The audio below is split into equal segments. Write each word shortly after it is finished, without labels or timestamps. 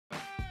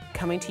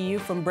Coming to you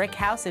from Brick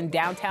House in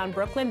downtown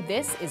Brooklyn,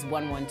 this is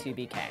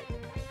 112BK.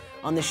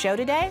 On the show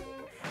today,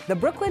 the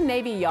Brooklyn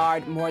Navy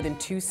Yard, more than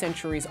 2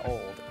 centuries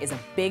old, is a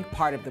big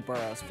part of the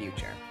borough's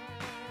future.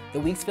 The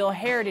Weeksville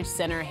Heritage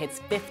Center hits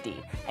 50,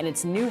 and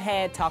its new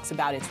head talks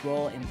about its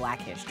role in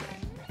Black history.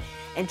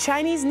 And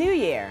Chinese New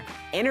Year,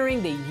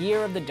 entering the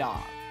Year of the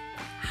Dog.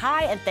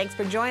 Hi, and thanks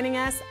for joining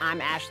us. I'm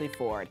Ashley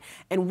Ford,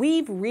 and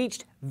we've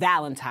reached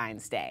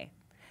Valentine's Day.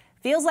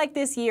 Feels like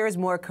this year is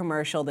more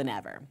commercial than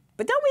ever.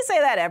 But don't we say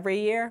that every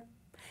year?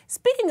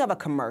 Speaking of a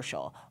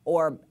commercial,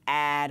 or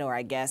ad, or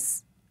I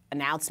guess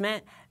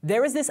announcement,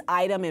 there is this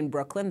item in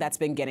Brooklyn that's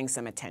been getting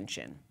some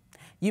attention.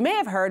 You may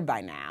have heard by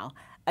now,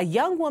 a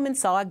young woman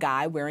saw a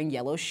guy wearing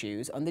yellow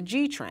shoes on the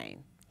G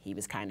train. He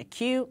was kind of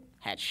cute,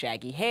 had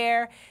shaggy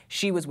hair,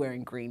 she was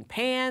wearing green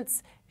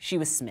pants, she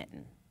was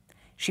smitten.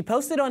 She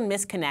posted on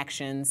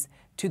Misconnections,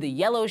 "To the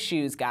yellow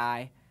shoes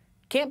guy,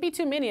 can't be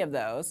too many of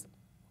those."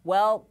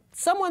 Well,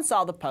 someone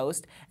saw the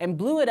post and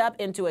blew it up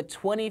into a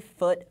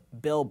 20-foot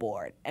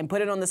billboard and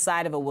put it on the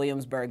side of a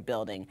Williamsburg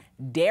building,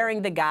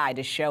 daring the guy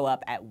to show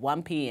up at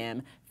 1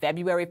 p.m.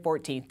 February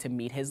 14th to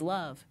meet his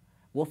love.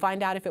 We'll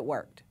find out if it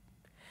worked.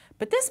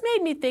 But this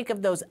made me think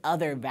of those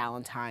other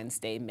Valentine's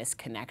Day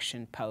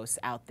misconnection posts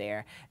out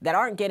there that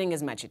aren't getting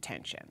as much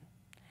attention.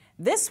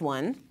 This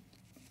one,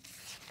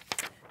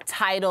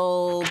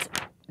 titled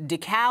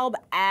DeKalb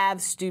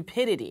Ave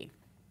Stupidity.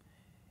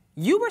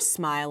 You were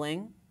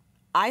smiling,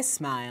 I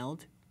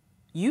smiled,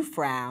 you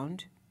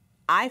frowned,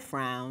 I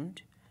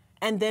frowned,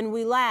 and then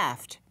we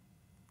laughed.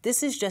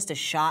 This is just a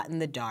shot in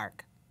the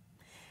dark.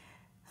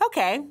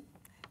 Okay,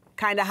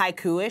 kind of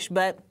haiku-ish,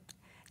 but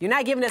you're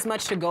not giving us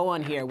much to go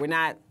on here. We're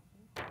not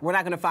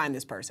gonna find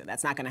this person.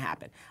 That's not gonna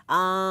happen.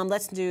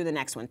 Let's do the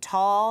next one.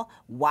 Tall,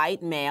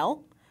 white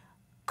male,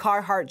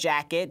 Carhartt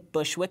jacket,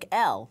 Bushwick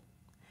L.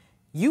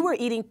 You were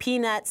eating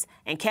peanuts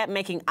and kept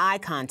making eye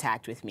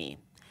contact with me.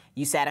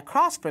 You sat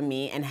across from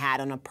me and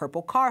had on a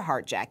purple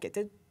Carhartt jacket.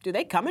 Do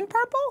they come in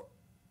purple?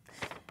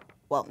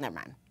 Well, never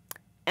mind.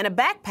 And a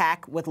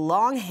backpack with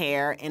long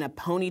hair in a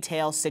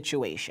ponytail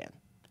situation.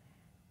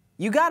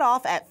 You got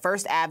off at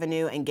First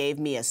Avenue and gave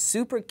me a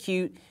super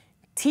cute,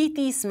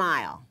 teethy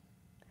smile.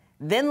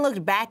 Then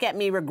looked back at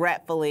me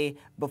regretfully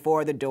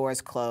before the doors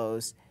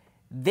closed.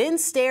 Then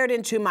stared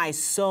into my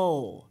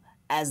soul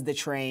as the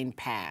train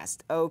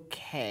passed.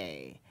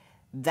 Okay.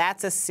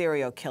 That's a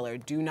serial killer.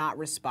 Do not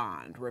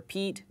respond.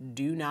 Repeat,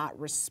 do not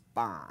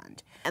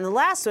respond. And the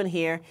last one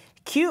here,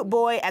 cute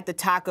boy at the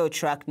taco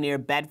truck near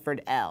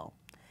Bedford L.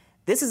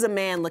 This is a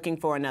man looking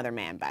for another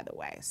man, by the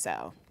way.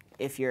 So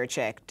if you're a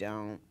chick,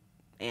 don't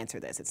answer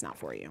this. It's not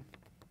for you.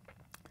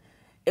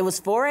 It was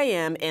 4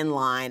 a.m. in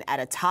line at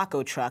a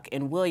taco truck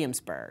in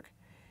Williamsburg.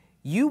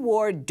 You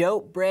wore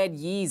dope bread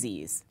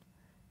Yeezys.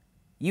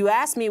 You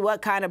asked me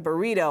what kind of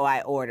burrito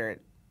I ordered.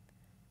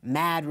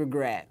 Mad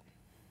regret.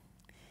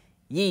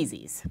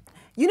 Yeezys.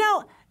 You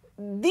know,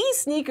 these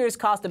sneakers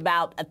cost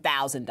about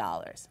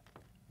 $1,000.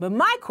 But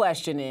my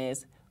question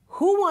is,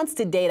 who wants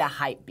to date a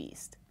hype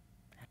beast?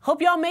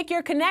 Hope y'all make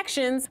your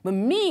connections. But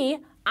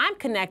me, I'm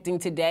connecting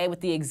today with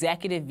the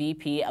executive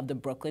VP of the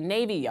Brooklyn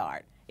Navy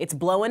Yard. It's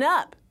blowing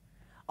up.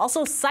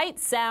 Also,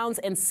 sights, sounds,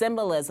 and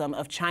symbolism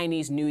of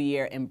Chinese New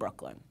Year in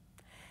Brooklyn.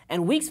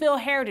 And Weeksville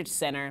Heritage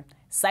Center,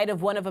 site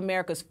of one of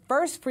America's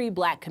first free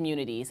Black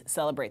communities,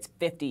 celebrates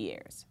 50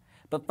 years.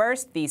 But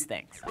first, these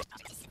things.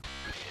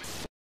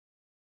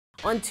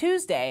 On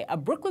Tuesday, a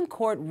Brooklyn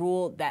court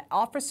ruled that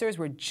officers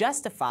were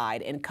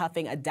justified in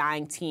cuffing a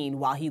dying teen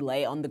while he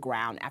lay on the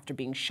ground after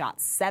being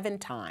shot 7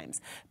 times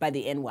by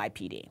the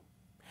NYPD.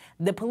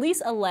 The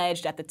police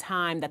alleged at the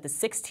time that the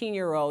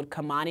 16-year-old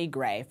Kamani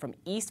Gray from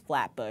East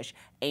Flatbush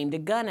aimed a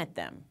gun at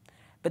them,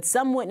 but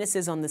some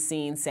witnesses on the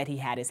scene said he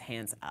had his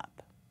hands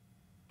up.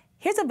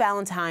 Here's a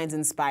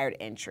Valentine's-inspired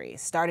entry,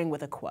 starting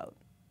with a quote.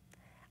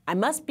 I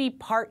must be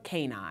part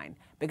canine,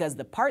 because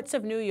the parts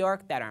of New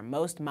York that are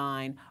most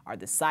mine are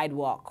the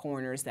sidewalk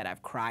corners that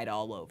I've cried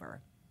all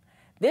over.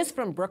 This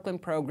from Brooklyn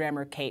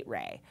programmer Kate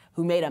Ray,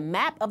 who made a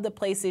map of the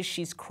places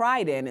she's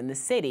cried in the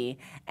city,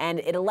 and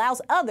it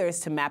allows others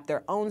to map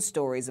their own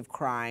stories of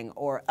crying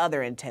or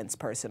other intense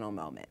personal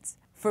moments.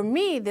 For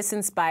me, this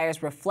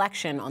inspires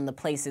reflection on the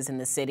places in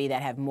the city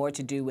that have more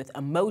to do with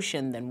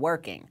emotion than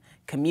working,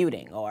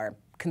 commuting, or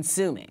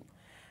consuming.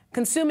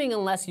 Consuming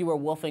unless you were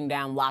wolfing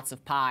down lots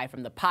of pie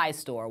from the pie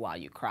store while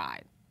you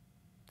cried.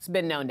 It's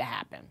been known to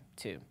happen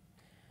to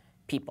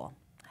people.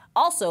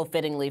 Also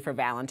fittingly for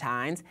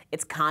Valentine's,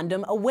 it's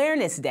Condom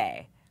Awareness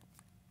Day.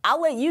 I'll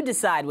let you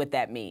decide what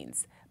that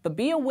means, but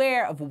be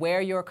aware of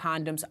where your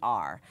condoms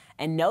are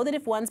and know that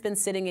if one's been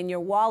sitting in your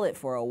wallet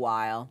for a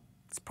while,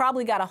 it's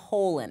probably got a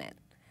hole in it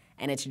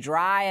and it's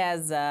dry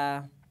as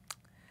a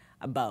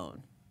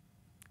bone.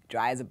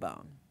 Dry as a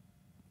bone.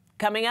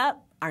 Coming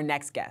up, our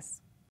next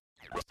guest.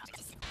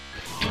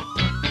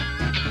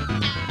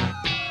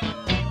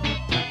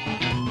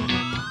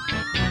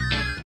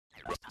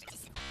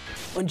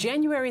 On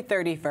January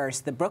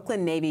 31st, the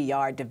Brooklyn Navy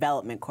Yard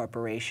Development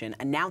Corporation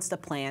announced a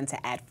plan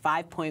to add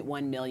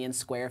 5.1 million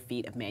square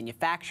feet of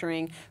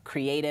manufacturing,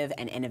 creative,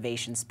 and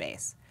innovation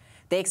space.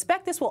 They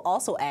expect this will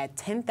also add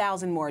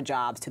 10,000 more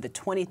jobs to the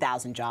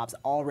 20,000 jobs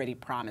already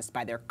promised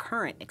by their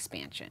current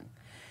expansion.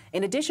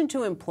 In addition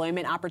to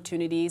employment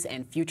opportunities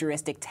and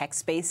futuristic tech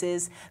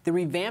spaces, the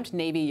revamped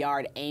Navy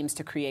Yard aims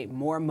to create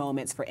more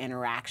moments for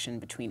interaction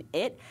between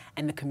it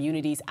and the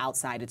communities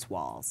outside its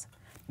walls.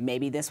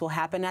 Maybe this will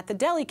happen at the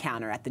deli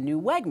counter at the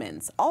new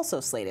Wegmans, also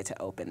slated to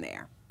open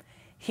there.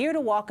 Here to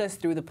walk us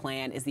through the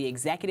plan is the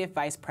Executive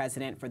Vice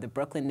President for the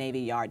Brooklyn Navy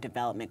Yard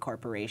Development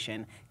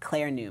Corporation,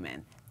 Clare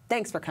Newman.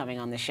 Thanks for coming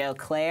on the show,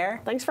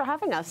 Clare. Thanks for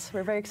having us.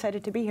 We're very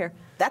excited to be here.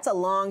 That's a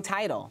long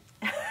title.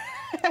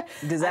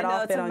 Does that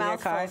all fit on your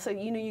card? So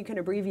you can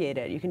abbreviate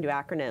it. You can do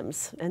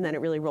acronyms, and then it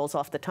really rolls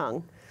off the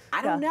tongue.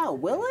 I don't know.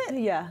 Will it?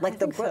 Yeah, like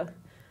the so.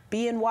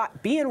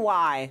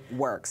 B&Y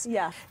works.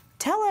 Yeah.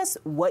 Tell us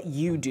what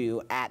you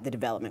do at the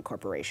Development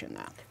Corporation,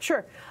 though.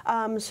 Sure.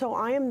 So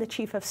I am the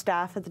Chief of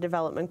Staff at the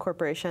Development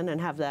Corporation and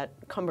have that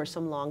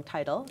cumbersome long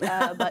title.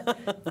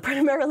 But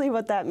primarily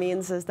what that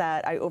means is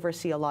that I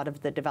oversee a lot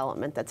of the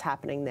development that's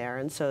happening there.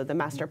 And so the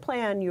master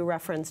plan you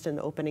referenced in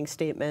the opening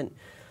statement,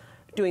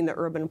 doing the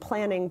urban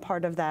planning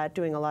part of that,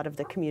 doing a lot of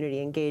the community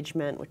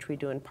engagement, which we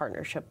do in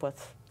partnership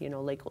with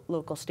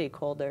local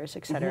stakeholders,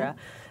 et cetera.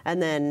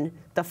 And then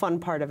the fun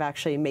part of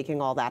actually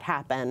making all that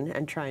happen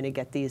and trying to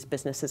get these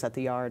businesses at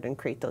the yard and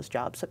create those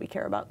jobs that we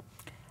care about.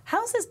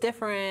 How is this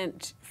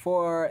different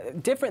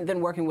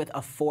than working with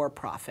a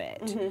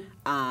for-profit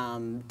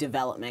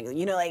development?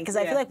 You know, because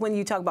I feel like when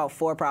you talk about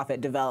for-profit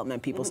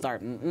development, people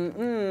start.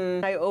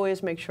 I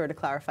always make sure to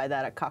clarify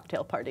that at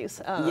cocktail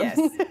parties. Yes,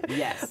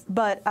 yes.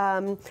 But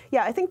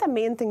yeah, I think the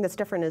main thing that's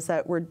different is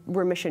that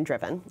we're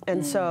mission-driven,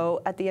 and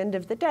so at the end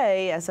of the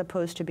day, as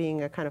opposed to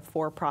being a kind of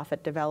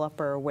for-profit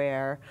developer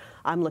where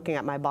I'm looking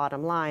at my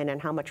bottom line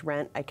and how much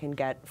rent I can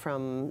get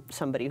from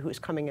somebody who's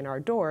coming in our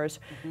doors,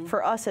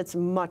 for us, it's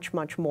much,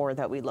 much more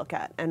that we look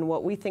at. And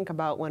what we think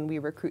about when we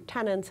recruit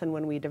tenants and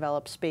when we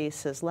develop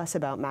space is less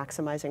about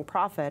maximizing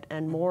profit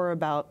and more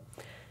about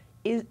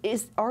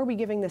are we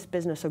giving this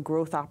business a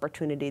growth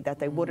opportunity that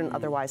they wouldn't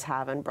otherwise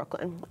have in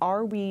Brooklyn?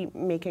 Are we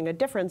making a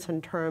difference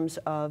in terms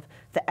of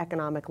the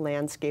economic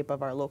landscape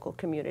of our local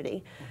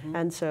community?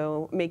 And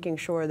so making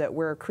sure that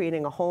we're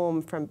creating a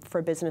home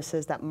for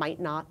businesses that might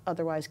not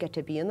otherwise get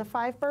to be in the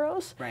 5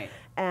 boroughs,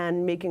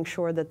 and making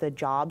sure that the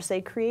jobs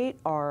they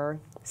create are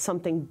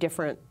something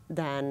different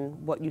than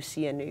what you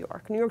see in New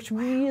York. New York's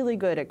really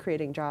good at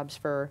creating jobs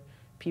for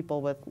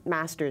people with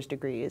master's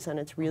degrees, and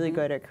it's really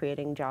good at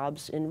creating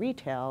jobs in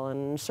retail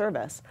and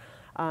service.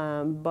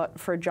 But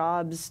for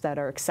jobs that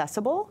are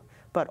accessible,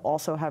 but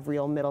also have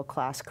real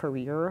middle-class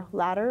career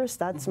ladders,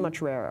 that's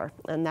much rarer.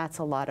 And that's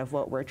a lot of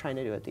what we're trying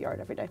to do at the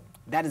Yard every day.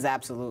 That is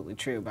absolutely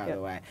true, by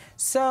the way.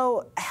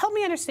 So help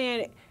me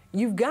understand,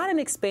 you've got an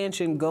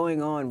expansion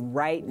going on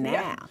right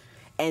now.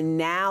 And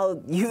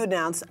now you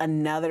announced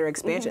another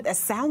expansion. That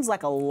sounds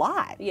like a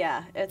lot.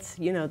 Yeah, it's,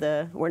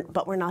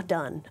 but we're not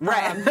done.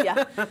 Right.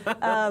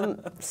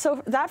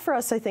 So that for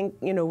us, I think,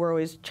 we're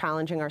always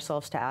challenging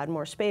ourselves to add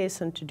more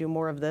space and to do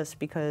more of this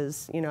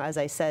because, as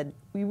I said,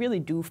 we really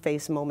do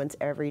face moments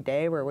every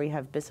day where we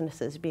have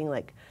businesses being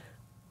like,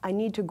 I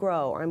need to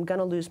grow, or I'm going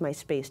to lose my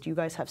space. Do you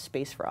guys have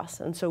space for us?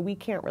 And so we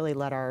can't really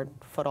let our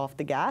foot off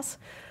the gas.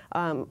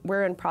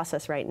 We're in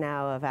process right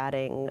now of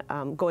adding,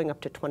 going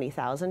up to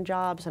 20,000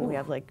 jobs, and we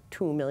have like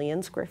 2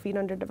 million square feet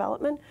under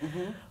development.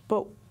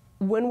 But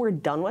when we're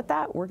done with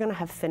that, we're going to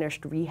have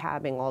finished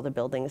rehabbing all the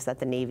buildings that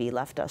the Navy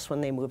left us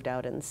when they moved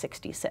out in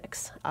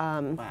 '66.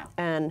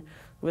 And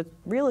with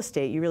real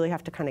estate, you really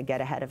have to kind of get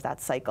ahead of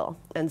that cycle.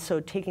 And so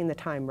taking the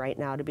time right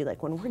now to be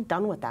like, when we're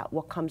done with that,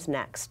 what comes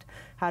next?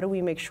 How do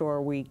we make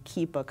sure we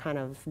keep a kind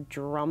of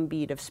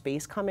drumbeat of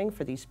space coming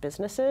for these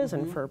businesses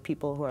and for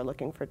people who are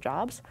looking for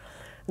jobs?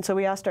 And so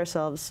we asked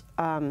ourselves,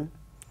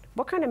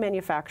 what kind of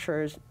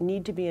manufacturers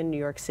need to be in New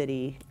York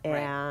City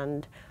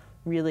and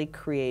really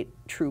create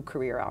true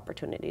career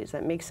opportunities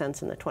that make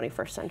sense in the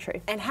 21st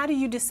century? And how do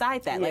you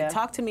decide that? Like,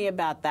 talk to me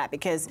about that,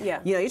 because you're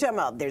talking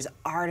about there's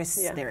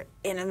artists, there are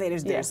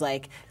innovators, there's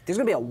there's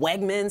going to be a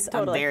Wegmans.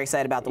 I'm very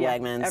excited about the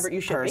Wegmans, you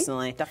should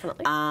personally. Be.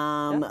 Definitely.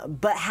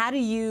 But how do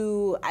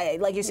you,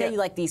 like you say, you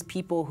like these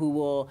people who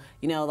will,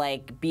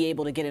 be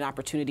able to get an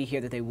opportunity here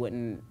that they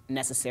wouldn't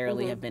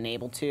necessarily have been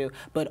able to,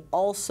 but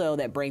also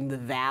that bring the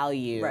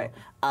value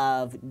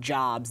of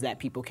jobs that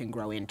people can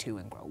grow into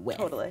and grow with.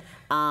 Totally.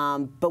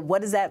 But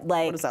what does that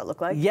like? What does that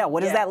look like? Yeah,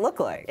 what does that look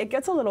like? It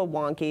gets a little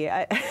wonky,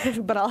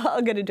 but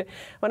I'll get into it.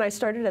 When I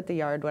started at the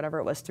Yard, whatever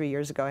it was 3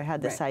 years ago, I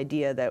had this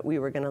idea that we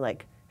were going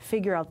to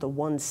figure out the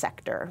one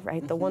sector,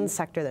 right? The one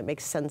sector that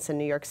makes sense in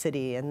New York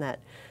City, and that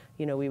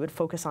we would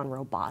focus on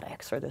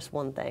robotics or this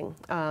one thing.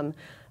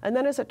 And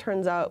then as it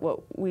turns out, what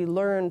we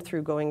learned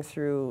through going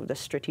through the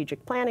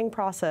strategic planning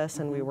process,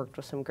 and we worked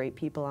with some great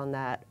people on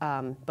that,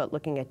 but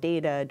looking at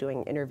data,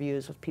 doing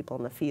interviews with people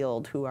in the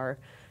field who are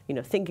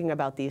thinking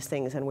about these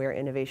things and where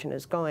innovation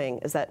is going,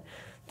 is that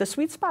the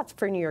sweet spots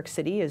for New York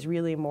City is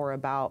really more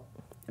about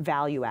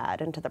value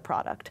add into the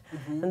product.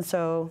 And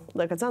so,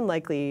 it's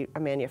unlikely a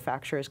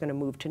manufacturer is going to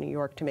move to New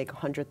York to make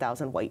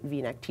 100,000 white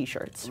V-neck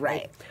T-shirts,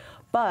 right?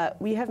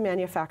 But we have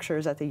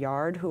manufacturers at the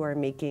yard who are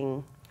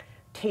making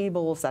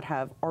tables that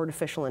have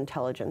artificial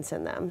intelligence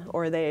in them,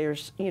 or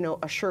there's, you know,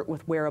 a shirt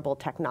with wearable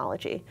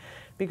technology.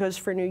 Because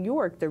for New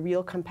York, the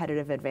real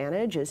competitive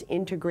advantage is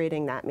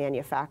integrating that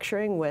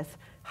manufacturing with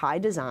high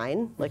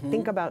design. Like,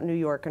 think about New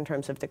York in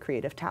terms of the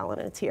creative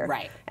talent it's here,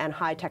 right, and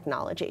high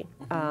technology.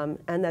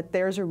 And that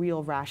there's a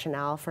real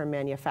rationale for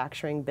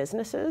manufacturing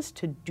businesses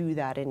to do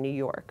that in New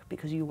York,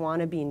 because you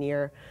want to be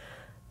near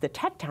the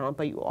tech talent,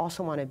 but you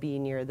also want to be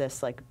near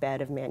this like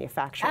bed of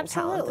manufacturing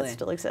talent that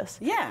still exists.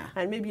 Yeah.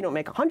 And maybe you don't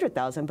make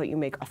 100,000, but you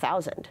make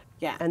 1,000.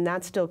 Yeah. And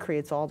that still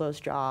creates all those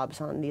jobs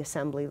on the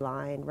assembly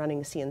line,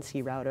 running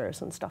CNC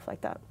routers and stuff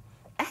like that.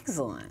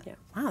 Excellent. Yeah.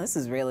 Wow, this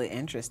is really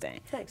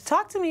interesting. Thanks.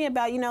 Talk to me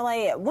about, you know,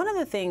 like, one of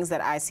the things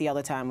that I see all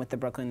the time with the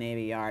Brooklyn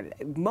Navy Yard,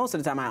 most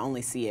of the time I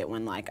only see it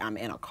when, like, I'm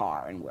in a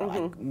car and we're,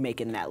 like,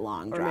 making that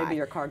long drive. Or maybe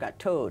your car got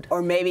towed.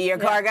 Or maybe your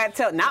car got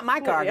towed. Not my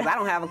car, because I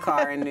don't have a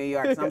car in New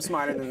York, so I'm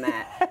smarter than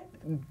that.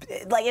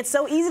 Like, it's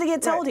so easy to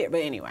get towed here.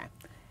 But anyway,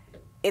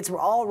 it's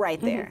all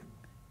right there.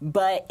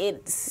 But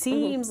it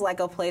seems like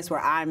a place where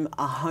I'm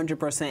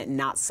 100%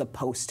 not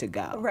supposed to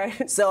go.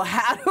 Right. So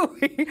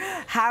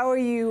how are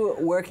you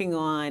working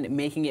on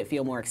making it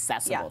feel more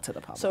accessible to the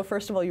public? So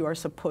first of all, you are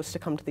supposed to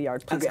come to the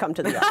yard. Please come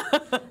to the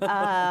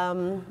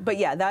yard. But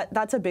yeah,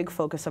 that's a big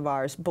focus of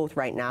ours, both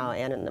right now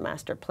and in the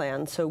master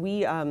plan. So we,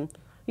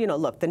 you know,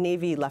 look, the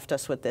Navy left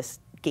us with this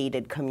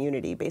gated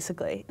community,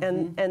 basically.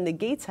 And the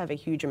gates have a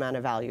huge amount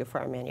of value for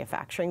our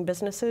manufacturing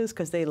businesses,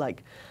 because they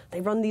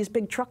run these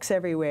big trucks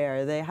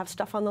everywhere. They have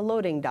stuff on the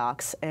loading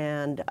docks,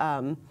 and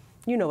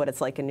you know what it's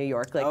like in New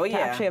York. Like,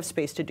 to actually have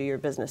space to do your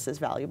business is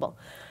valuable.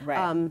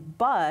 Right.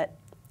 But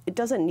it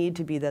doesn't need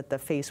to be that the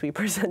face we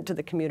present to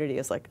the community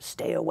is like,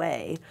 stay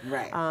away.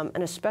 Right.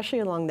 And especially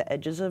along the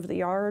edges of the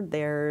yard,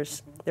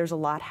 there's a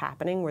lot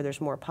happening where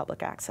there's more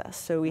public access.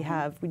 So we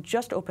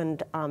just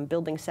opened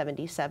Building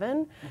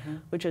 77,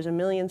 which is 1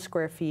 million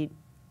square feet.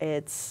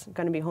 It's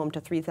going to be home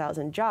to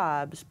 3,000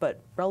 jobs,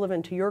 but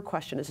relevant to your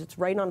question is it's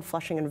right on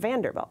Flushing and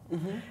Vanderbilt.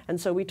 And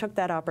so we took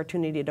that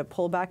opportunity to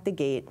pull back the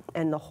gate,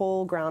 and the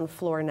whole ground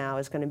floor now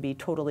is going to be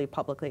totally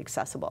publicly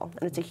accessible.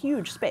 And it's a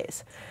huge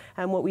space.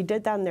 And what we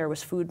did down there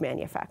was food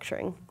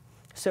manufacturing.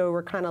 So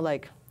we're kind of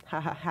like,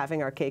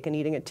 having our cake and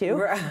eating it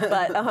too,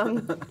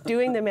 but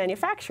doing the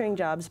manufacturing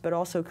jobs, but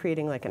also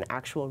creating like an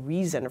actual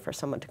reason for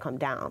someone to come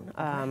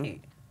down.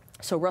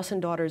 So Russ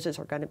and Daughters is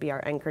going to be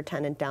our anchor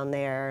tenant down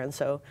there, and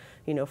so,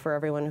 you know, for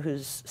everyone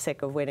who's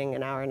sick of waiting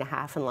an hour and a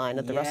half in line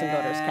at the Russ and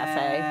Daughters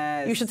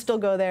Cafe, you should still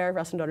go there.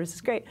 Russ and Daughters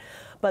is great,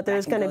 but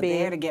there's going to be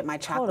there to get my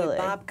chocolate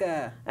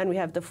babka. And we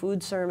have the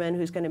Food Sermon,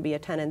 who's going to be a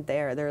tenant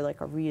there. They're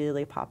like a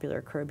really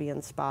popular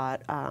Caribbean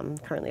spot,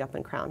 currently up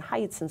in Crown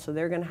Heights, and so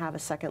they're going to have a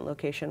second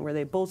location where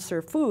they both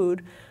serve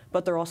food,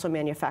 but they're also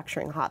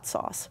manufacturing hot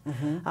sauce.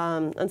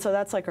 And so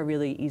that's like a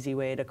really easy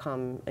way to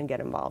come and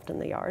get involved in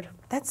the yard.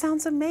 That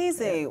sounds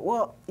amazing.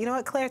 Well, you know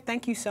what, Claire,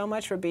 thank you so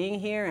much for being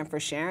here and for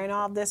sharing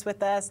all of this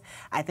with us.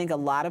 I think a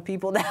lot of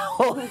people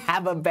now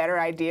have a better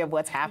idea of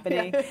what's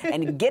happening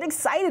and get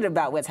excited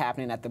about what's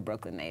happening at the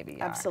Brooklyn Navy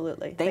Yard.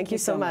 Absolutely. Thank you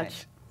so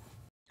much.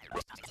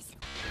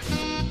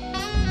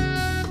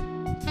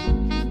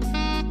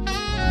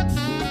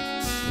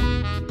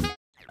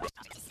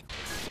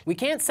 We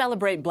can't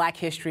celebrate Black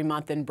History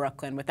Month in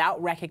Brooklyn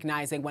without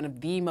recognizing one of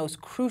the most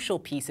crucial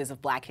pieces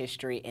of Black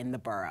history in the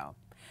borough.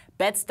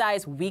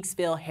 Bed-Stuy's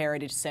Weeksville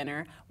Heritage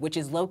Center, which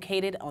is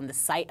located on the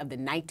site of the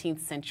 19th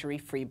century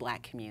free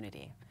Black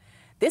community.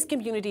 This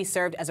community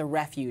served as a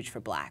refuge for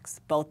Blacks,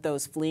 both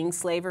those fleeing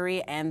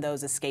slavery and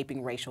those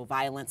escaping racial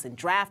violence and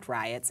draft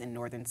riots in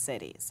northern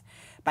cities.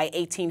 By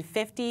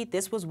 1850,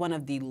 this was one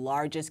of the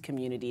largest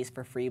communities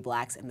for free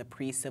Blacks in the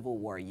pre-Civil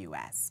War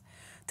U.S.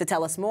 To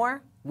tell us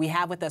more, we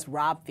have with us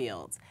Rob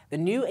Fields, the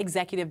new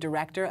executive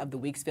director of the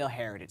Weeksville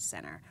Heritage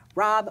Center.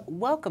 Rob,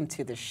 welcome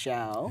to the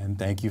show. And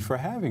thank you for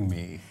having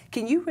me.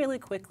 Can you really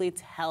quickly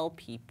tell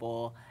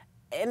people,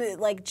 and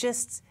like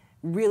just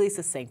really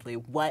succinctly,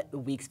 what the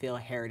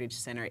Weeksville Heritage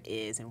Center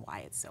is and why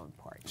it's so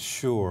important?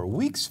 Sure. The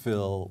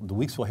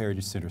Weeksville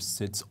Heritage Center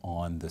sits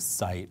on the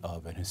site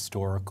of an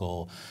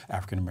historical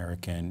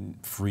African-American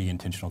free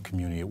intentional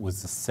community. It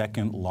was the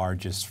second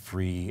largest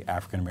free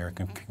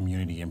African-American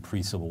community in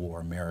pre-Civil War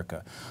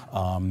America.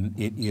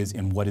 It is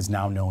in what is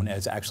now known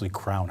as actually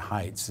Crown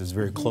Heights. It's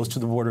very close to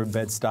the border of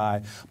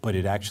Bed-Stuy, but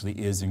it actually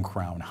is in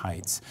Crown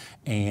Heights.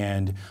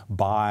 And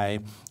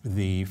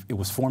it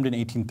was formed in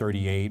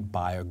 1838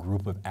 by a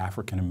group of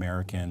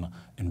African-American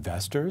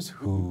investors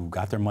who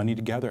got their money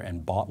together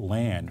and bought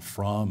land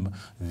from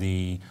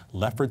the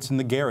Lefferts and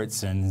the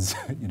Garretsons,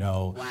 you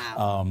know,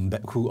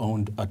 who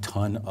owned a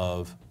ton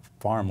of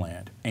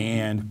farmland.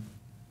 And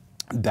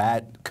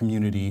that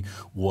community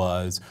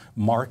was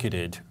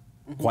marketed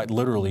quite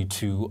literally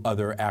to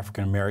other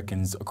African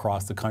Americans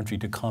across the country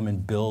to come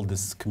and build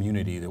this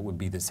community that would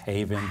be this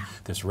haven,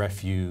 this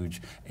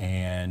refuge.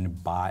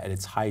 And at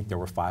its height, there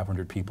were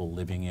 500 people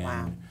living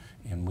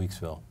in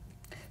Weeksville.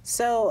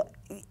 So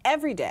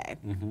every day,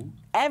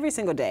 every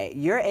single day,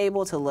 you're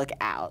able to look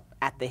out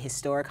at the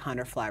historic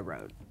Hunter Fly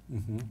Road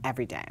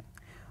every day.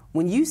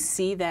 When you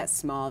see that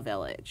small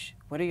village,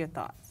 what are your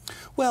thoughts?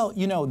 Well,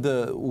 you know,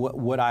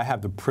 what I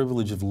have the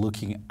privilege of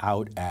looking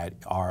out at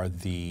are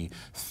the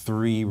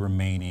 3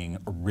 remaining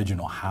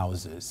original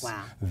houses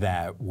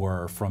that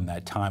were from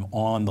that time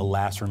on the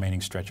last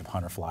remaining stretch of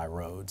Hunterfly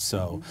Road.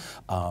 So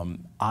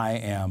I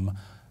am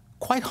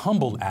quite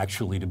humbled,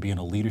 actually, to be in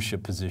a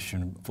leadership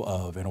position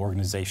of an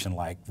organization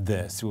like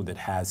this, that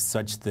has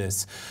such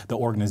this. The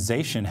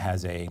organization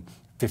has a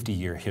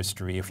 50-year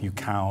history, if you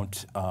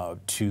count back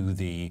to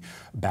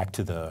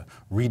the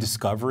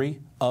rediscovery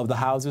of the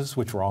houses,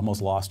 which were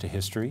almost lost to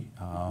history,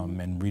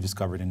 and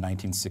rediscovered in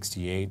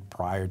 1968,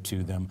 prior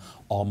to them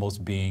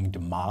almost being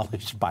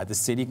demolished by the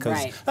city,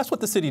 because that's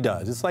what the city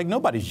does. It's like,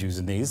 nobody's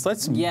using these,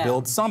 let's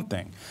build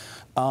something.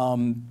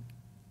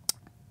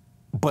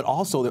 But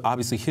also,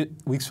 obviously,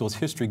 Weeksville's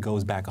history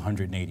goes back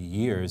 180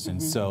 years,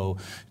 and so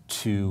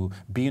to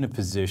be in a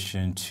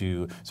position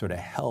to sort of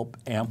help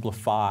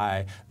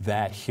amplify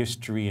that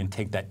history and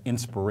take that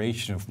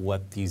inspiration of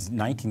what these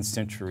 19th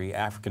century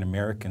African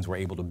Americans were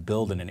able to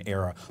build in an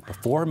era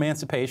before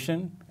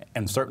emancipation,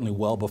 and certainly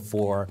well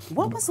before.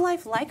 What was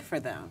life like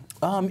for them?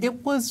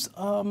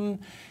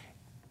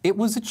 It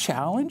was a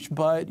challenge,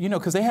 but, you know,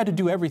 because they had to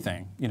do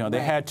everything. You know,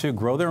 they had to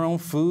grow their own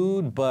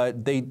food,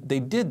 but they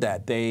did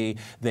that. They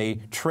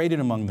traded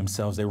among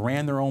themselves. They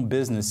ran their own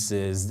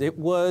businesses. It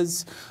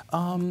was,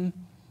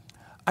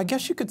 I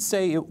guess you could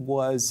say it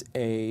was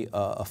a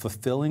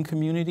fulfilling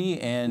community,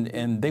 and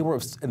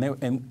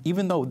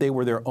even though they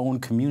were their own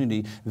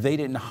community, they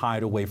didn't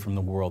hide away from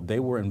the world. They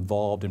were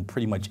involved in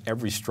pretty much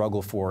every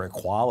struggle for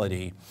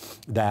equality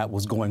that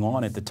was going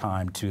on at the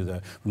time,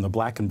 from the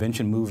Black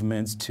Convention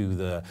movements to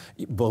the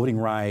voting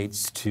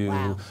rights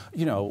to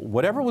you know,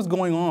 whatever was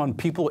going on,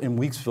 people in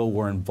Weeksville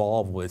were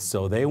involved with.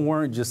 So they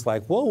weren't just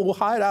like, whoa, we'll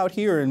hide out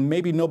here and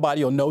maybe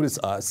nobody will notice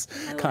us,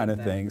 kind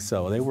of thing.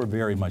 So they were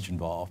very much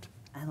involved.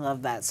 I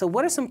love that. So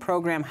what are some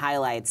program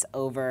highlights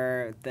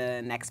over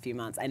the next few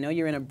months? I know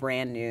you're in a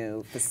brand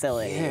new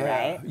facility,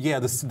 right? Yeah,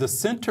 the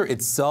center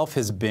itself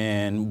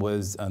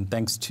was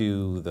thanks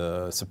to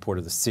the support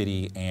of the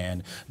city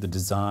and the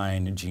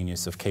design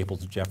genius of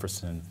Caples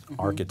Jefferson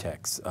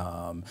Architects.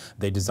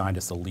 They designed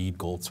us a LEED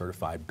Gold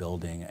certified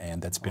building,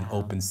 and that's been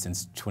open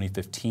since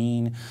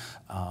 2015.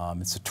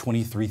 It's a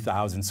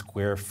 23,000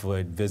 square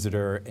foot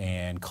visitor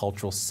and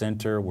cultural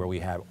center where we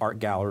have art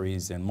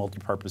galleries and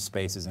multipurpose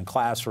spaces and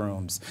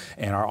classrooms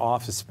and our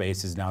office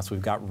spaces now. So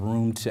we've got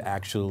room to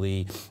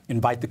actually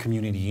invite the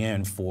community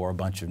in for a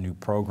bunch of new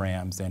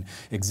programs and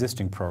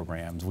existing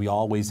programs. We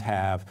always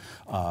have,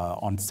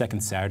 on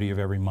second Saturday of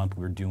every month,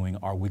 we're doing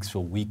our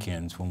Weeksville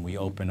Weekends when we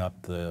open up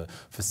the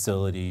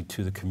facility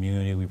to the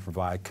community. We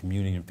provide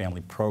community and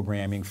family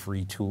programming,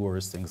 free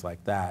tours, things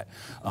like that.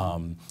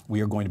 We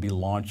are going to be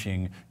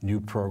launching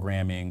new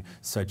programming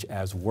such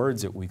as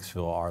Words at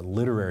Weeksville, our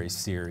literary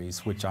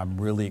series, which I'm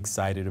really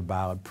excited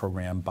about,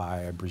 programmed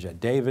by Bridget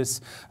Davis.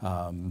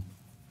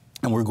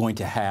 And we're going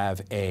to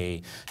have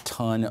a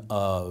ton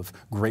of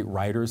great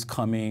writers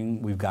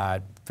coming. We've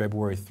got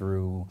February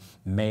through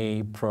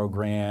May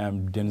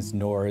program. Dennis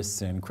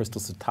Norris and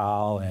Crystal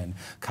Satal and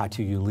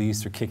Katu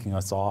Ulisse are kicking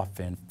us off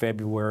in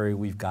February.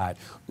 We've got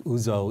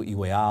Uzo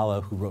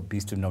Iweala, who wrote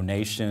Beast of No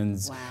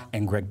Nations,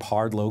 and Greg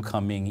Pardlow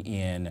coming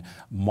in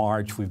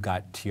March. We've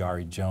got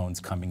Tiari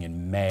Jones coming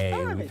in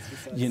May.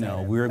 You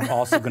know, we're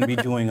also going to be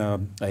doing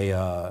an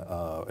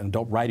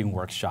adult writing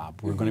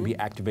workshop. We're going to be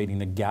activating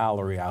the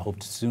gallery. I hope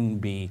to soon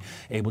be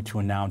able to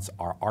announce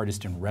our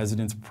Artist in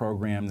Residence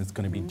program that's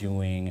going to be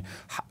doing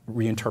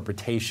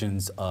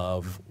reinterpretations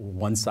of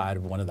one side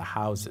of one of the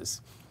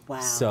houses.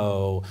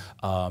 So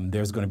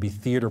there's going to be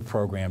theater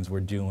programs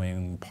we're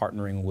doing,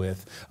 partnering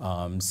with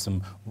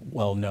some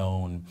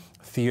well-known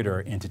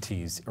theater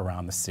entities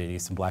around the city,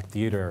 some Black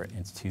theater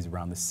entities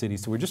around the city.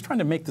 So we're just trying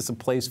to make this a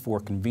place for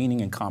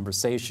convening and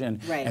conversation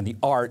and the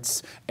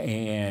arts,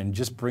 and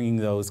just bringing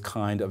those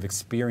kind of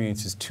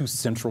experiences to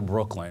Central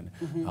Brooklyn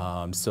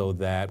so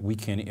that we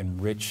can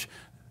enrich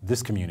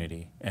this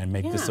community and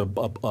make this a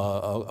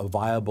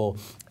viable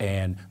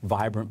and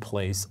vibrant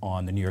place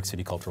on the New York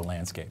City cultural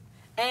landscape.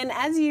 And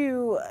as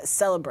you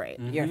celebrate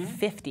your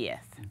 50th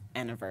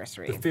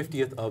anniversary. The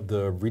 50th of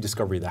the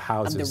rediscovery of the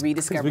houses. Of the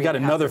rediscovery we got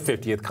of the another houses.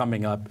 50th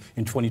coming up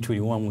in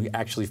 2021. We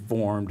actually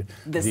formed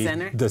the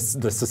center? The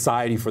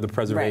Society for the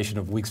Preservation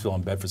of Weeksville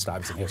and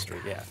Bedford-Stuyvesant History.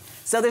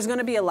 So there's going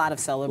to be a lot of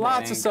celebrating.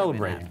 Lots of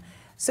celebrating.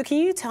 So can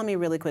you tell me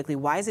really quickly,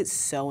 why is it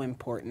so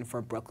important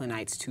for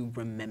Brooklynites to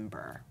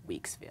remember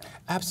Weeksville?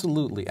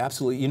 Absolutely,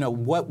 absolutely. You know,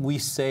 what we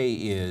say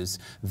is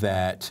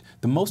that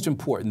the most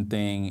important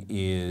thing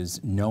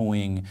is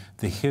knowing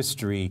the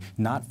history,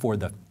 not for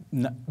the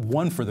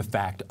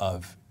fact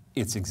of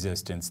its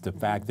existence, the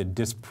fact that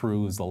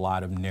disproves a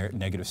lot of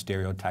negative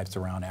stereotypes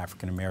around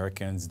African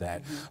Americans,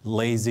 that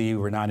lazy,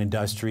 we're not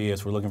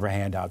industrious, we're looking for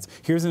handouts.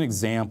 Here's an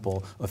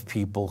example of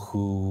people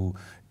who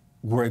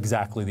were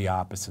exactly the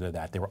opposite of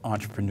that. They were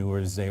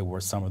entrepreneurs. They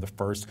were some of the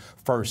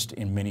first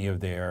in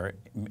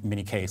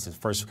many cases,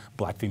 first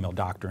black female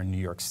doctor in New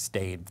York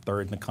State,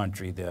 third in the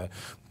country, the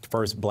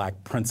first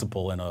black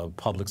principal in a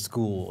public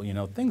school, you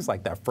know, things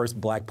like that. First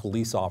black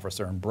police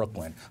officer in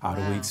Brooklyn out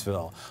of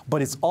Weeksville.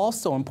 But it's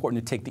also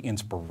important to take the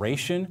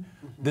inspiration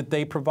that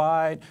they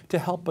provide to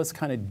help us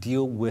kind of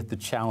deal with the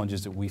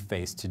challenges that we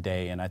face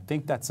today. And I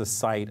think that's a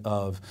site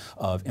of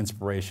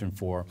inspiration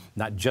for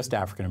not just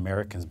African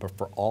Americans, but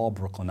for all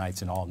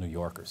Brooklynites and all New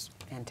Yorkers.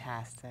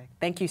 Fantastic.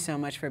 Thank you so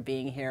much for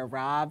being here,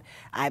 Rob.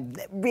 I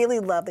really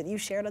love that you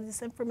shared all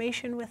this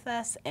information with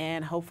us,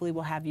 and hopefully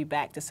we'll have you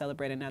back to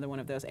celebrate another one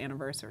of those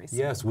anniversaries.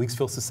 Yes,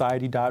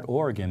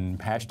 WeeksvilleSociety.org and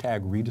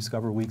hashtag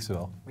Rediscover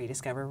Weeksville.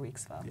 Rediscover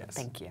Weeksville. Yes.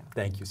 Thank you.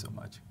 Thank you so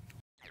much.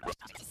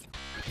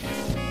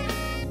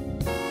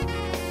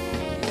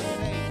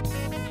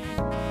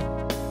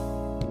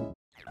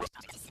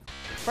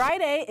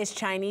 Friday is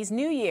Chinese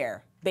New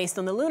Year, based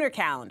on the lunar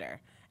calendar.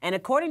 And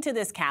according to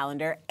this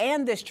calendar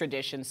and this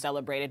tradition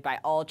celebrated by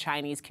all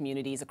Chinese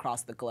communities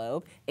across the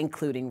globe,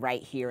 including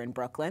right here in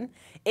Brooklyn,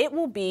 it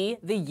will be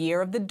the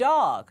Year of the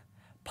Dog.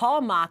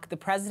 Paul Mock, the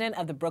president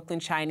of the Brooklyn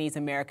Chinese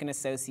American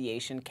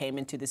Association, came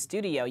into the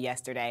studio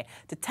yesterday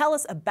to tell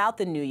us about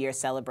the New Year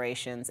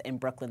celebrations in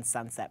Brooklyn's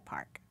Sunset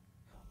Park.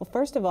 Well,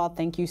 first of all,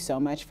 thank you so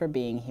much for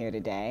being here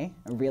today.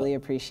 I really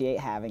appreciate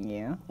having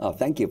you. Oh,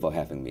 thank you for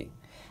having me.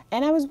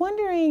 And I was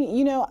wondering,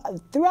 you know,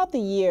 throughout the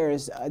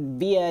years,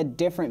 via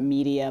different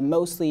media,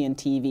 mostly in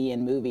TV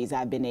and movies,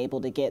 I've been able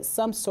to get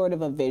some sort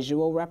of a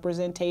visual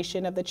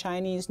representation of the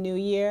Chinese New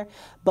Year.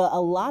 But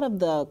a lot of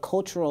the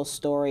cultural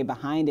story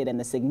behind it and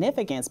the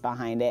significance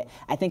behind it,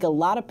 I think a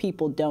lot of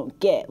people don't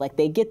get. Like,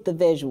 they get the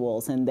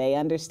visuals and they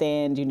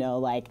understand, you know,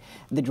 like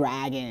the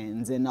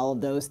dragons and all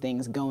of those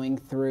things going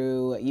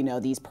through, you know,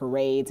 these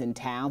parades in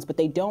towns, but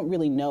they don't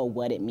really know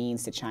what it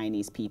means to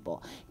Chinese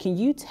people. Can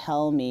you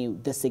tell me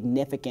the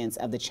significance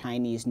of the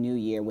Chinese New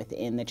Year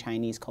within the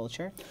Chinese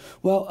culture?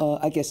 Well,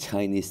 I guess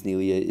Chinese New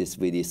Year is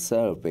really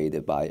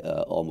celebrated by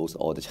almost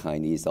all the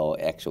Chinese, or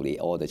actually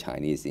all the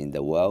Chinese in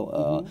the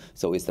world.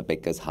 So it's the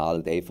biggest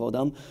holiday for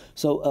them.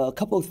 So a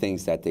couple of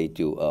things that they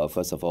do.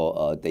 First of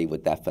all, they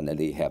would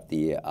definitely have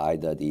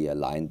either the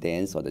lion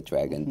dance or the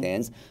dragon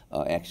dance.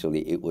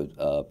 Actually, it would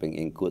bring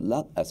in good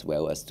luck as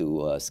well as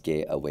to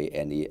scare away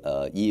any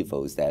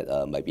evils that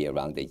might be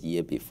around the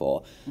year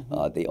before.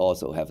 They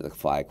also have the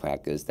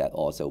firecrackers that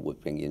also would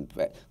bring in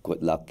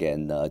good luck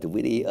and to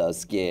really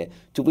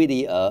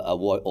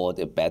avoid all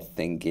the bad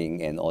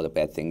thinking and all the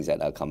bad things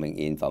that are coming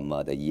in from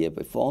the year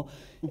before.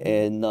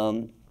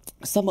 And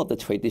some of the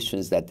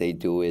traditions that they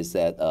do is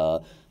that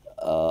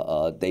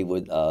they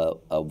would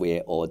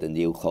wear all the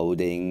new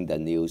clothing, the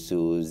new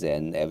shoes,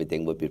 and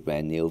everything would be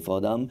brand new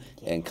for them.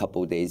 And a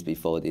couple days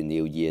before the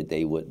new year,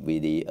 they would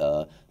really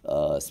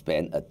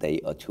spend a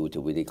day or two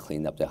to really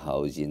clean up the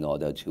house in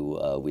order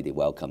to really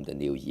welcome the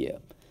new year.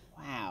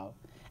 Wow.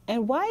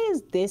 And why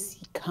is this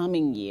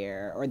coming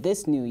year, or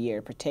this new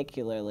year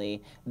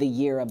particularly, the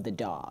Year of the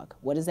Dog?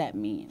 What does that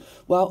mean?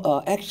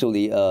 Well,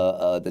 actually,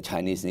 the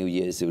Chinese New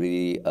Year is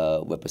really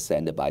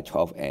represented by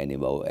 12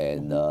 animals,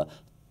 and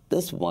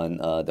this one,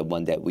 the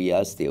one that we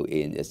are still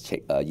in, is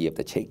Year of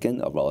the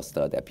Chicken, a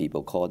roster that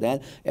people call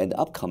that. And the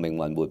upcoming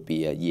one would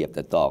be Year of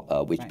the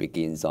Dog, which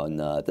begins on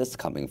this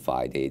coming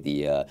Friday,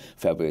 the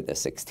February the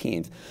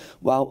 16th.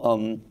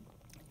 Well,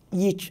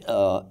 each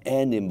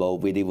animal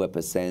really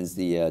represents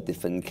the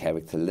different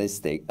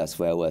characteristic as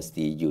well as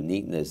the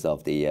uniqueness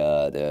of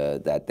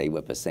that they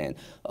represent.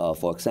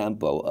 For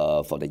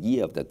example, for the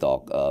Year of the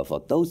Dog,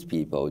 for those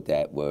people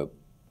that were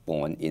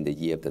born in the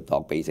Year of the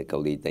Dog,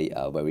 basically they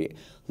are very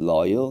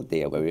loyal,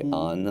 they are very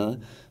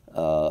honored,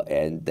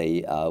 and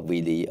they are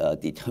really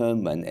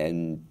determined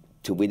and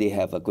to really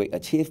have a great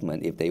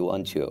achievement if they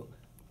want to.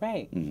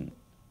 Right.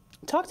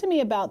 Talk to me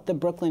about the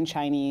Brooklyn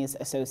Chinese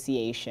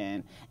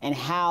Association and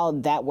how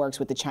that works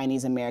with the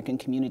Chinese American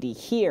community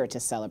here to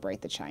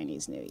celebrate the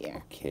Chinese New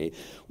Year. Okay.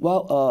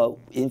 Well,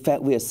 in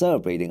fact, we are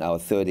celebrating our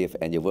 30th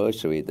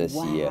anniversary this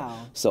year.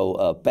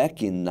 So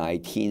back in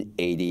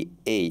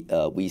 1988,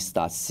 we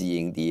start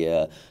seeing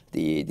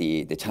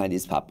the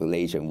Chinese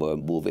population were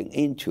moving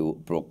into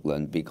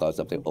Brooklyn because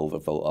of the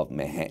overflow of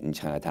Manhattan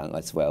Chinatown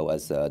as well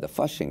as the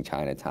Flushing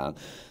Chinatown.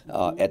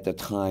 At the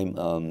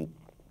time,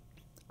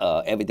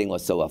 everything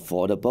was so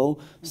affordable,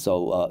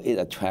 so it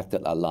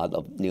attracted a lot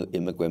of new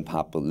immigrant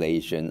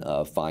population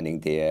finding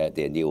their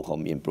new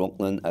home in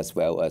Brooklyn, as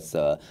well as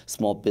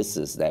small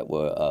businesses that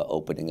were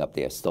opening up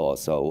their stores.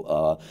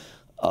 So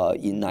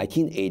in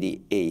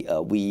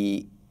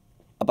 1988,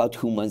 about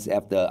 2 months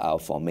after our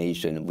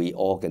formation, we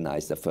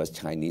organized the first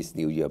Chinese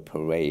New Year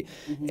parade.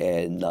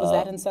 And was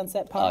that in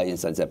Sunset Park? In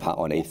Sunset Park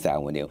on 8th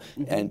Avenue.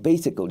 And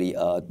basically,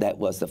 that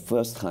was the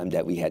first time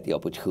that we had the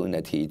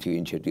opportunity to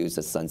introduce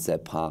the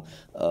Sunset Park,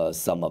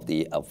 some of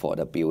the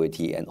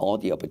affordability and all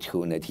the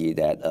opportunity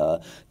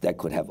that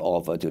could have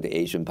offered to the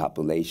Asian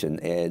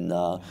population. And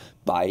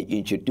by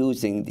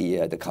introducing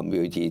the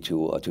community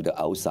to the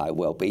outside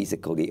world,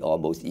 basically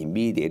almost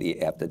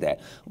immediately after that,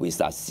 we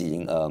start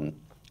seeing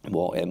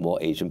more and more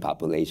Asian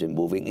population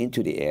moving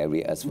into the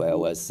area, as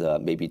well as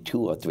maybe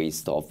 2 or 3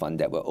 storefronts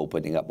that were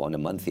opening up on a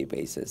monthly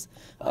basis.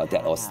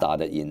 That all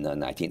started in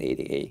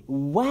 1988.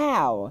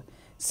 Wow.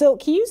 So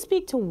can you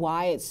speak to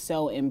why it's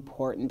so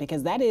important?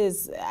 Because that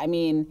is, I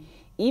mean,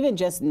 even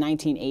just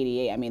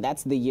 1988, I mean,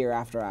 that's the year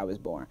after I was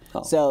born.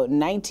 Oh. So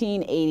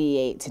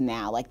 1988 to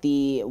now, like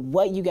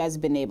what you guys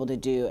have been able to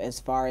do as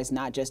far as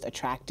not just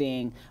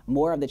attracting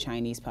more of the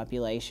Chinese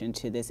population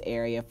to this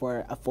area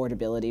for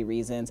affordability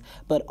reasons,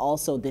 but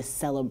also this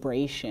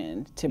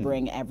celebration to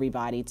bring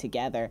everybody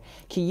together.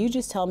 Can you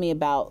just tell me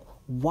about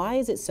why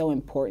is it so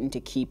important to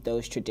keep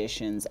those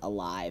traditions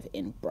alive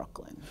in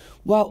Brooklyn?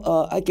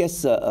 Well, I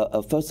guess,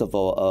 first of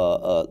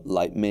all,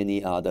 like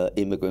many other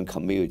immigrant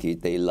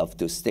communities, they love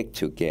to stick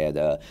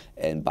together.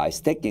 And by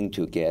sticking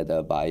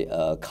together,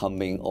 by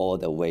coming all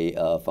the way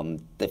from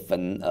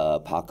different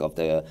parts of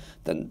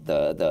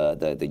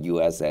the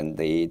U.S., and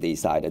they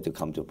decided to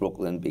come to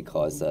Brooklyn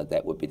because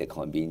that would be the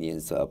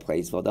convenience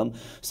place for them.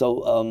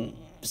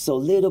 So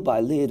little by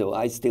little,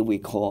 I still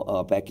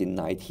recall back in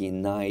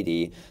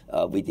 1990,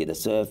 we did a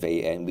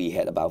survey and we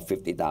had about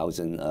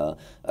 50,000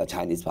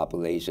 Chinese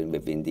population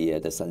within the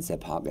Sunset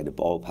Park and the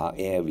Ballpark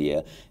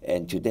area.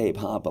 And today,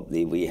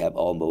 probably, we have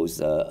almost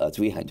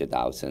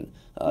 300,000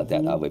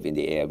 that are within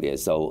the area.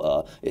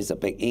 So it's a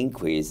big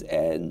increase.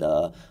 And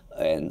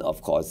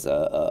of course,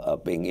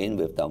 being in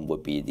with them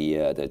would be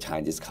the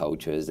Chinese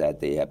cultures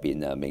that they have been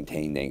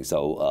maintaining.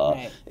 So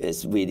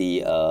it's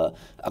really,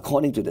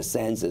 according to the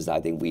census, I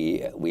think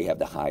we have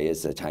the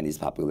highest Chinese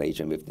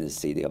population within the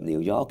city of New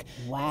York.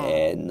 Wow.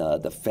 And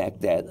the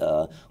fact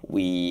that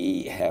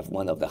we have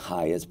one of the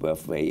highest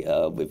birth rate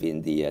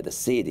within the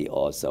city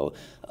also,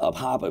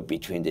 probably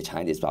between the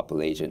Chinese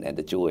population and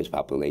the Jewish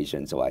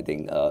population. So I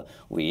think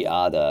we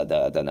are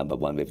the number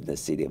one within the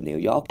city of New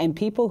York. And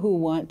people who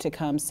want to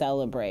come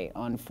celebrate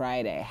on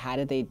Friday, how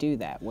do they do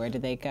that? Where do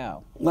they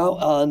go?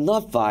 Well,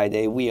 not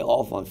Friday. We are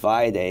off on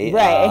Friday.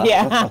 Right.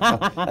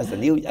 Yeah. as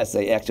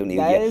the actual New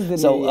That Year. Is the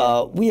so New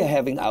Year. We are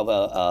having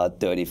our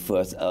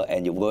 31st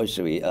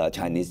anniversary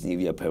Chinese New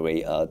Year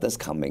parade this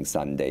coming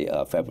Sunday,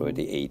 February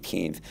the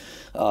 18th.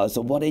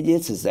 So what it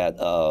is that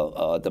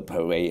the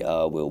parade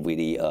will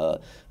really.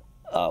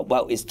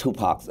 Well, it's 2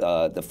 parts.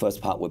 The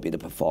first part will be the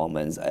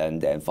performance, and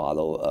then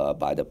followed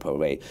by the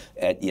parade.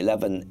 At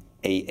 11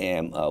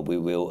 a.m. We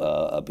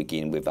will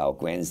begin with our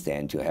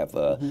grandstand to have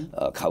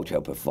a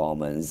cultural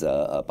performance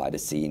by the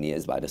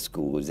seniors, by the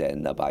schools,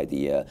 and by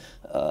the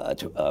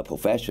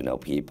professional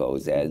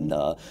peoples. And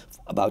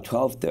about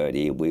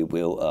 12:30, we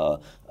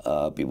will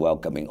be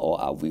welcoming all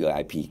our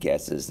VIP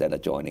guests that are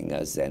joining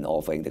us and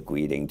offering the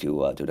greeting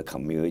to the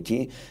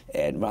community.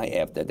 And right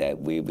after that,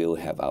 we will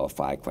have our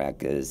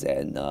firecrackers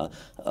and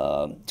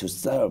to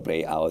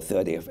celebrate our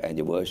 30th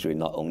anniversary.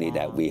 Not only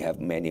that, we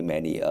have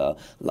many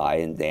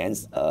lion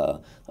dance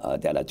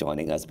that are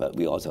joining us, but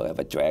we also have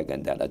a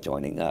dragon that are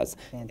joining us.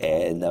 Fantastic.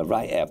 And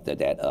right after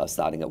that,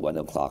 starting at 1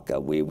 o'clock,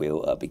 we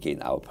will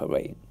begin our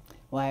parade.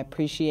 Well, I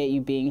appreciate you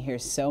being here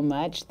so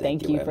much.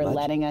 Thank you for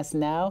letting us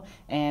know,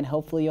 and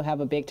hopefully you'll have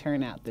a big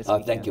turnout this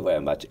weekend. Thank you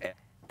very much.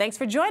 Thanks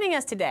for joining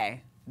us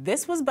today.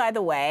 This was, by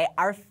the way,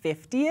 our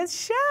 50th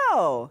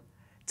show.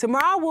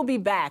 Tomorrow we'll be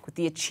back with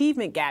the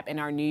achievement gap in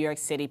our New York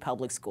City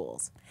public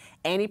schools,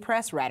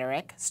 anti-press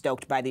rhetoric,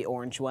 stoked by the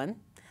orange one,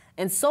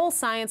 and Soul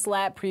Science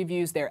Lab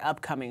previews their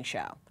upcoming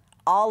show,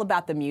 all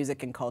about the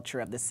music and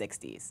culture of the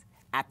 60s,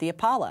 at the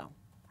Apollo.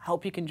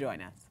 Hope you can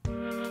join us.